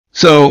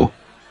So,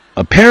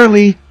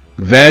 apparently,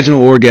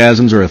 vaginal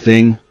orgasms are a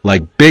thing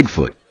like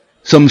Bigfoot.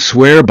 Some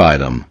swear by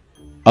them.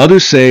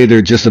 Others say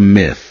they're just a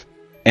myth.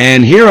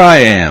 And here I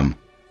am,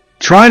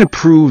 trying to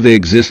prove they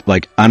exist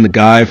like I'm the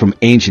guy from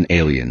Ancient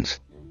Aliens.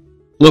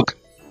 Look,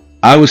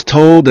 I was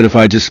told that if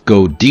I just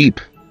go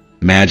deep,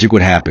 magic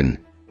would happen.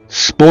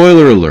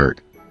 Spoiler alert.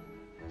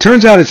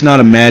 Turns out it's not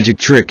a magic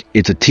trick,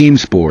 it's a team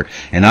sport,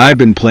 and I've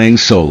been playing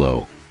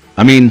solo.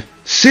 I mean,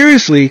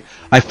 seriously,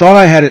 I thought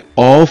I had it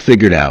all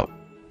figured out.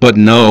 But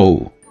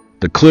no,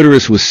 the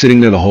clitoris was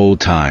sitting there the whole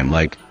time,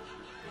 like,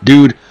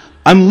 dude,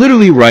 I'm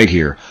literally right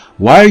here.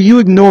 Why are you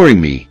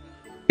ignoring me?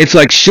 It's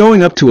like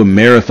showing up to a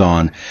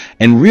marathon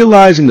and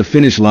realizing the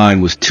finish line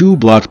was 2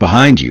 blocks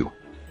behind you.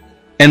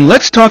 And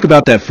let's talk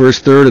about that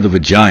first third of the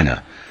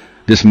vagina,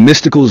 this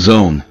mystical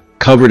zone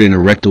covered in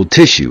erectile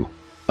tissue.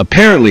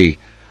 Apparently,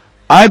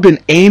 I've been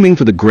aiming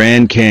for the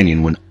Grand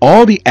Canyon when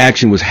all the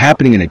action was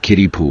happening in a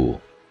kiddie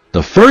pool.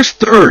 The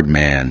first third,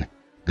 man,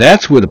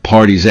 that's where the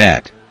party's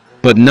at.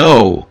 But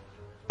no,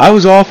 I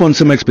was off on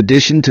some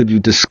expedition to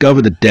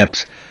discover the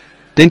depths,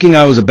 thinking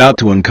I was about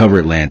to uncover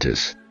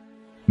Atlantis.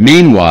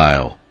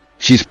 Meanwhile,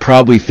 she's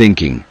probably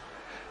thinking,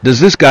 does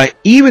this guy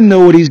even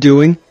know what he's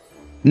doing?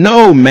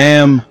 No,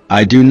 ma'am,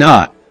 I do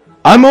not.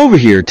 I'm over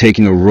here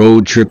taking a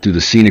road trip through the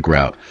scenic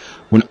route,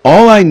 when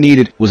all I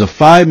needed was a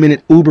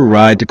 5-minute Uber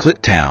ride to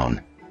Clit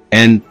Town.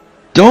 And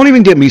don't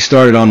even get me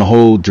started on the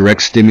whole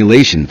direct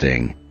stimulation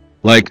thing.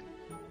 Like,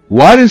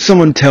 why didn't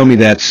someone tell me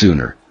that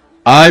sooner?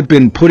 I've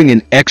been putting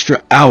in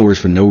extra hours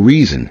for no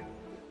reason.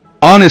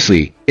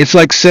 Honestly, it's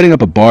like setting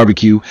up a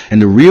barbecue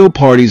and the real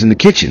party's in the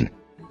kitchen.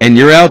 And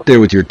you're out there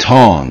with your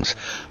tongs,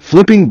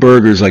 flipping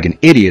burgers like an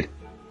idiot,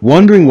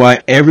 wondering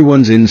why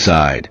everyone's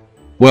inside.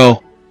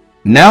 Well,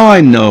 now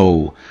I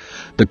know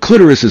the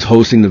clitoris is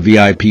hosting the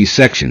VIP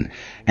section,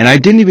 and I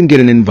didn't even get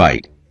an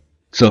invite.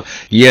 So,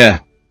 yeah,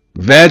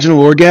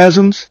 vaginal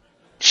orgasms?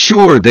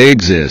 Sure, they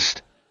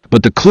exist.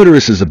 But the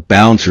clitoris is a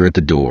bouncer at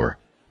the door.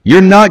 You're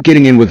not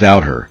getting in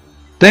without her.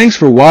 Thanks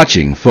for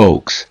watching,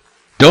 folks.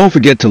 Don't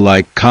forget to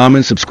like,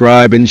 comment,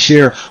 subscribe, and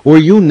share, or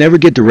you'll never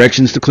get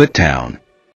directions to Clit Town.